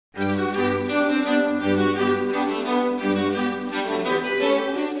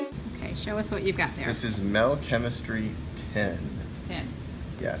what you've got there. This is MEL Chemistry 10. 10.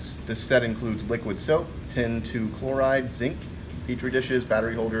 Yes, this set includes liquid soap, tin 2 chloride, zinc, petri dishes,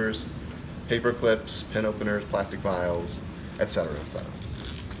 battery holders, paper clips, pen openers, plastic vials, etc., etc.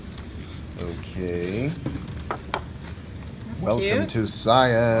 Okay. That's Welcome cute. to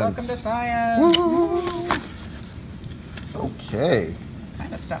science. Welcome to science. Woo! Okay. What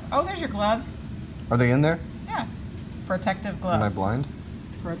kind of stuff? Oh, there's your gloves. Are they in there? Yeah. Protective gloves. Am I blind?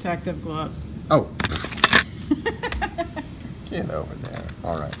 Protective gloves. Oh. Get over there.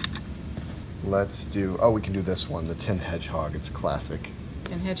 All right. Let's do, oh, we can do this one, the tin hedgehog. It's classic.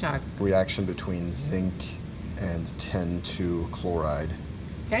 Tin hedgehog. Reaction between zinc and tin 2 chloride.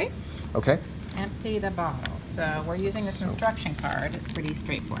 Okay. Okay. Empty the bottle. So we're using this instruction card. It's pretty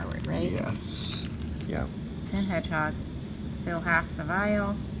straightforward, right? Yes. Yeah. Tin hedgehog. Fill half the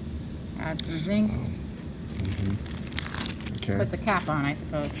vial. Add some zinc. Okay. Put the cap on, I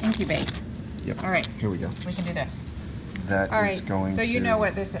suppose. Incubate. Yep. All right. Here we go. We can do this. That All is right. going So to... you know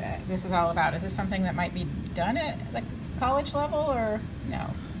what this is all about. Is this something that might be done at the college level or no?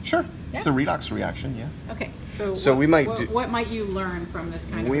 Sure. Yeah? It's a redox reaction, yeah. Okay. So what, we might what might you learn from this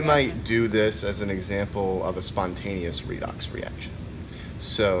kind of We reaction? might do this as an example of a spontaneous redox reaction.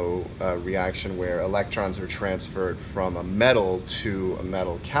 So a reaction where electrons are transferred from a metal to a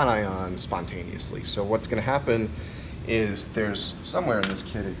metal cation spontaneously. So what's going to happen is there's somewhere in this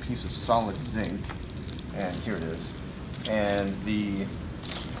kit a piece of solid zinc, and here it is, and the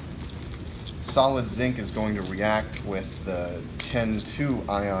solid zinc is going to react with the tin 2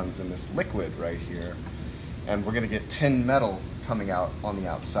 ions in this liquid right here, and we're going to get tin metal coming out on the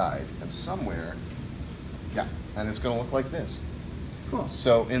outside, and somewhere, yeah, and it's going to look like this. Cool.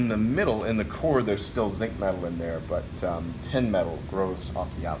 So in the middle, in the core, there's still zinc metal in there, but tin metal grows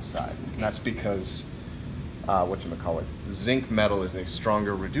off the outside. Okay. And that's because, whatchamacallit, zinc metal is a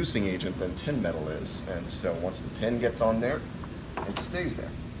stronger reducing agent than tin metal is, and so once the tin gets on there, it stays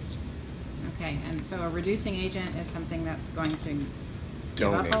there. Okay, and so a reducing agent is something that's going to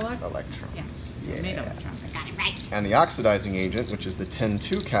Donate give up electrons. Yes, Yeah. donate electrons. I got it right. And the oxidizing agent, which is the tin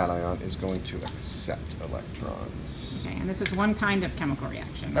 2 cation, is going to accept electrons. Okay, and this is one kind of chemical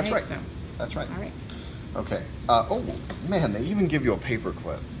reaction, That's right. So, That's right. all right. Okay. Oh, man, they even give you a paper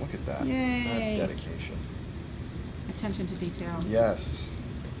clip. Look at that. Yay. That's dedication. Attention to detail. Yes.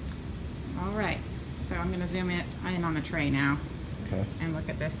 All right, so I'm going to zoom in on the tray now Okay. and look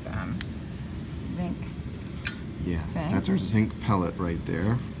at this zinc. Yeah, Okay. that's our zinc pellet right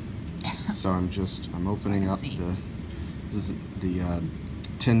there. So I'm opening up see. the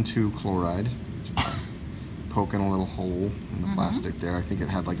tin 2 chloride, poking a little hole in the plastic there. I think it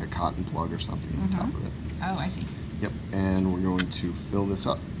had like a cotton plug or something on top of it. Oh, I see. Yep, and we're going to fill this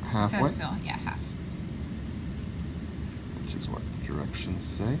up halfway, It says fill, yeah, half. which is what directions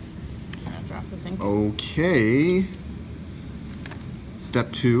say. I'm going to drop the zinc. Okay.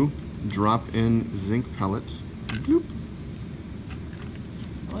 Step 2, drop in zinc pellet. Bloop.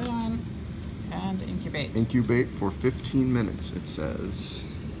 Pull it on and incubate. Incubate for 15 minutes, it says.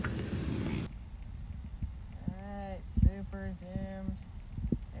 Alright, super zoomed.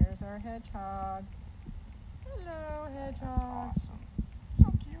 There's our hedgehog. Hello, hedgehog. Awesome.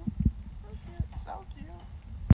 So cute. So cute. So cute.